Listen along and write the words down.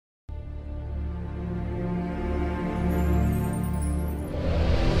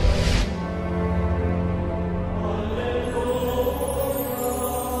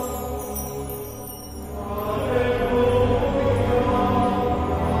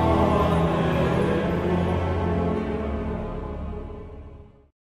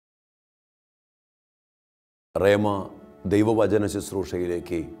റേമ ദൈവവചന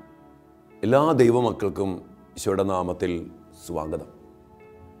ശുശ്രൂഷയിലേക്ക് എല്ലാ ദൈവമക്കൾക്കും ഈശോയുടെ നാമത്തിൽ സ്വാഗതം.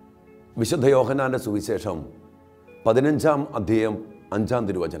 വിശുദ്ധ യോഹന്നാൻ്റെ സുവിശേഷം 15-ാം അധ്യായം 5-ാം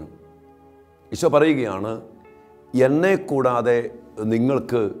തിരുവചനം. ഈശോ പറയുകയാണ്, എന്നെ കൂടാതെ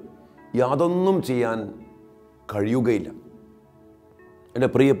നിങ്ങൾക്ക് യാതൊന്നും ചെയ്യാൻ കഴിയുകയില്ല. എൻ്റെ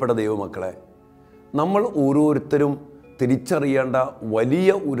പ്രിയപ്പെട്ട ദൈവമക്കളെ, നമ്മൾ ഓരോരുത്തരും തിരിച്ചറിയേണ്ട വലിയ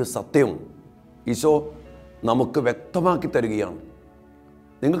ഒരു സത്യം ഈശോ നമുക്ക് വ്യക്തമാക്കി തരികയാണ്.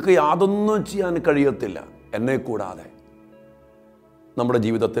 നിങ്ങൾക്ക് യാതൊന്നും ചെയ്യാൻ കഴിയത്തില്ല എന്നെ കൂടാതെ. നമ്മുടെ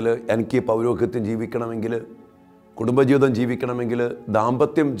ജീവിതത്തിൽ എനിക്ക് പൗരോഹിത്യം ജീവിക്കണമെങ്കിൽ, കുടുംബജീവിതം ജീവിക്കണമെങ്കിൽ,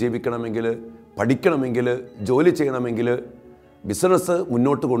 ദാമ്പത്യം ജീവിക്കണമെങ്കിൽ, പഠിക്കണമെങ്കിൽ, ജോലി ചെയ്യണമെങ്കിൽ, ബിസിനസ്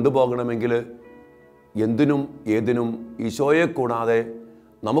മുന്നോട്ട് കൊണ്ടുപോകണമെങ്കിൽ, എന്തിനും ഏതിനും ഈശോയെ കൂടാതെ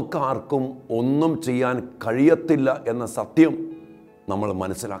നമുക്കാർക്കും ഒന്നും ചെയ്യാൻ കഴിയത്തില്ല എന്ന സത്യം നമ്മൾ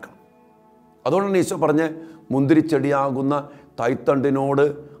മനസ്സിലാക്കണം. അതുകൊണ്ടാണ് ഈശോ പറഞ്ഞ്, മുന്തിരിച്ചെടിയാകുന്ന തൈത്തണ്ടിനോട്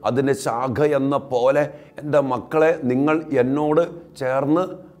അതിൻ്റെ ശാഖ എന്ന പോലെ എൻ്റെ മക്കളെ നിങ്ങൾ എന്നോട് ചേർന്ന്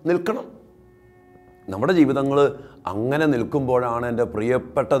നിൽക്കണം. നമ്മുടെ ജീവിതങ്ങൾ അങ്ങനെ നിൽക്കുമ്പോഴാണ് എൻ്റെ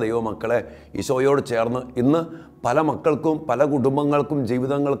പ്രിയപ്പെട്ട ദൈവമക്കളെ ഈശോയോട് ചേർന്ന്. ഇന്ന് പല മക്കൾക്കും പല കുടുംബങ്ങൾക്കും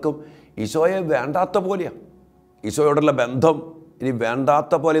ജീവിതങ്ങൾക്കും ഈശോയെ വേണ്ടാത്ത പോലെയാണ്. ഈശോയോടുള്ള ബന്ധം ഇനി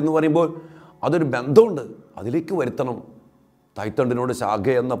വേണ്ടാത്ത പോലെ എന്ന് പറയുമ്പോൾ അതൊരു ബന്ധമുണ്ട്, അതിലേക്ക് വരുത്തണം. തൈത്തണ്ടിനോട് ശാഖ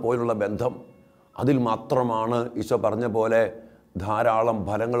എന്ന പോലുള്ള ബന്ധം, അതിൽ മാത്രമാണ് ഈശോ പറഞ്ഞ പോലെ ധാരാളം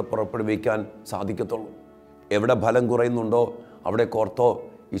ഫലങ്ങൾ പുറപ്പെടുവിക്കാൻ സാധിക്കത്തുള്ളൂ. എവിടെ ഫലം കുറയുന്നുണ്ടോ അവിടെ കോർത്തോ.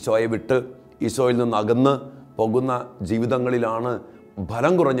 ഈശോയെ വിട്ട് ഈശോയിൽ നിന്ന് അകന്ന് പോകുന്ന ജീവിതങ്ങളിലാണ്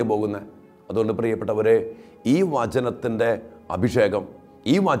ഫലം കുറഞ്ഞു പോകുന്നത്. അതുകൊണ്ട് പ്രിയപ്പെട്ടവരെ, ഈ വചനത്തിൻ്റെ അഭിഷേകം,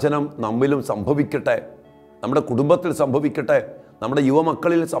 ഈ വചനം നമ്മിലും സംഭവിക്കട്ടെ, നമ്മുടെ കുടുംബത്തിൽ സംഭവിക്കട്ടെ, നമ്മുടെ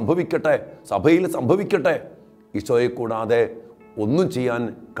യുവമക്കളിൽ സംഭവിക്കട്ടെ, സഭയിൽ സംഭവിക്കട്ടെ. ഈശോയെ കൂടാതെ ഒന്നും ചെയ്യാൻ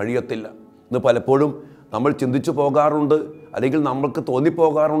കഴിയത്തില്ല. ഇന്ന് പലപ്പോഴും നമ്മൾ ചിന്തിച്ചു പോകാറുണ്ട്, അല്ലെങ്കിൽ നമ്മൾക്ക്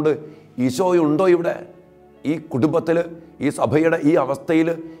തോന്നിപ്പോകാറുണ്ട്, ഈശോയുണ്ടോ ഇവിടെ? ഈ കുടുംബത്തിൽ, ഈ സഭയുടെ ഈ അവസ്ഥയിൽ,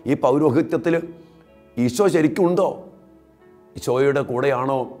 ഈ പൗരോഹിത്യത്തിൽ ഈശോ ശരിക്കും ഉണ്ടോ? ഈശോയുടെ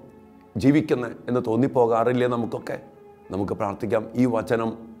കൂടെയാണോ ജീവിക്കുന്നത് എന്ന് തോന്നിപ്പോകാറില്ലേ നമുക്കൊക്കെ? നമുക്ക് പ്രാർത്ഥിക്കാം, ഈ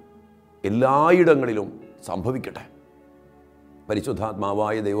വചനം എല്ലായിടങ്ങളിലും സംഭവിക്കട്ടെ.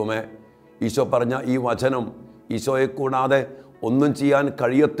 പരിശുദ്ധാത്മാവായ ദൈവമേ, ഈശോ പറഞ്ഞ ഈ വചനം, ഈശോയെ കൂടാതെ ഒന്നും ചെയ്യാൻ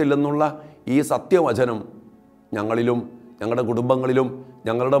കഴിയത്തില്ലെന്നുള്ള ഈ സത്യവചനം ഞങ്ങളിലും, ഞങ്ങളുടെ കുടുംബങ്ങളിലും,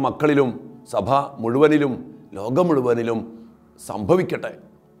 ഞങ്ങളുടെ മക്കളിലും, സഭ മുഴുവനിലും, ലോകം മുഴുവനിലും സംഭവിക്കട്ടെ.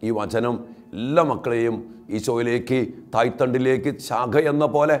 ഈ വചനം എല്ലാ മക്കളെയും ഈശോയിലേക്ക്, തായ്തണ്ടിലേക്ക് ശാഖ എന്ന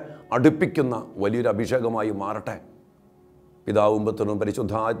പോലെ അടുപ്പിക്കുന്ന വലിയൊരു അഭിഷേകമായി മാറട്ടെ. പിതാവും പുത്രനും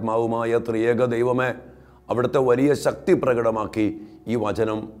പരിശുദ്ധാത്മാവുമായ ത്രിയേക ദൈവമേ, അവിടുത്തെ വലിയ ശക്തി പ്രകടമാക്കി ഈ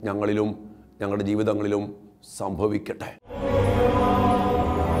വചനം ഞങ്ങളിലും ഞങ്ങളുടെ ജീവിതങ്ങളിലും സംഭവിക്കട്ടെ.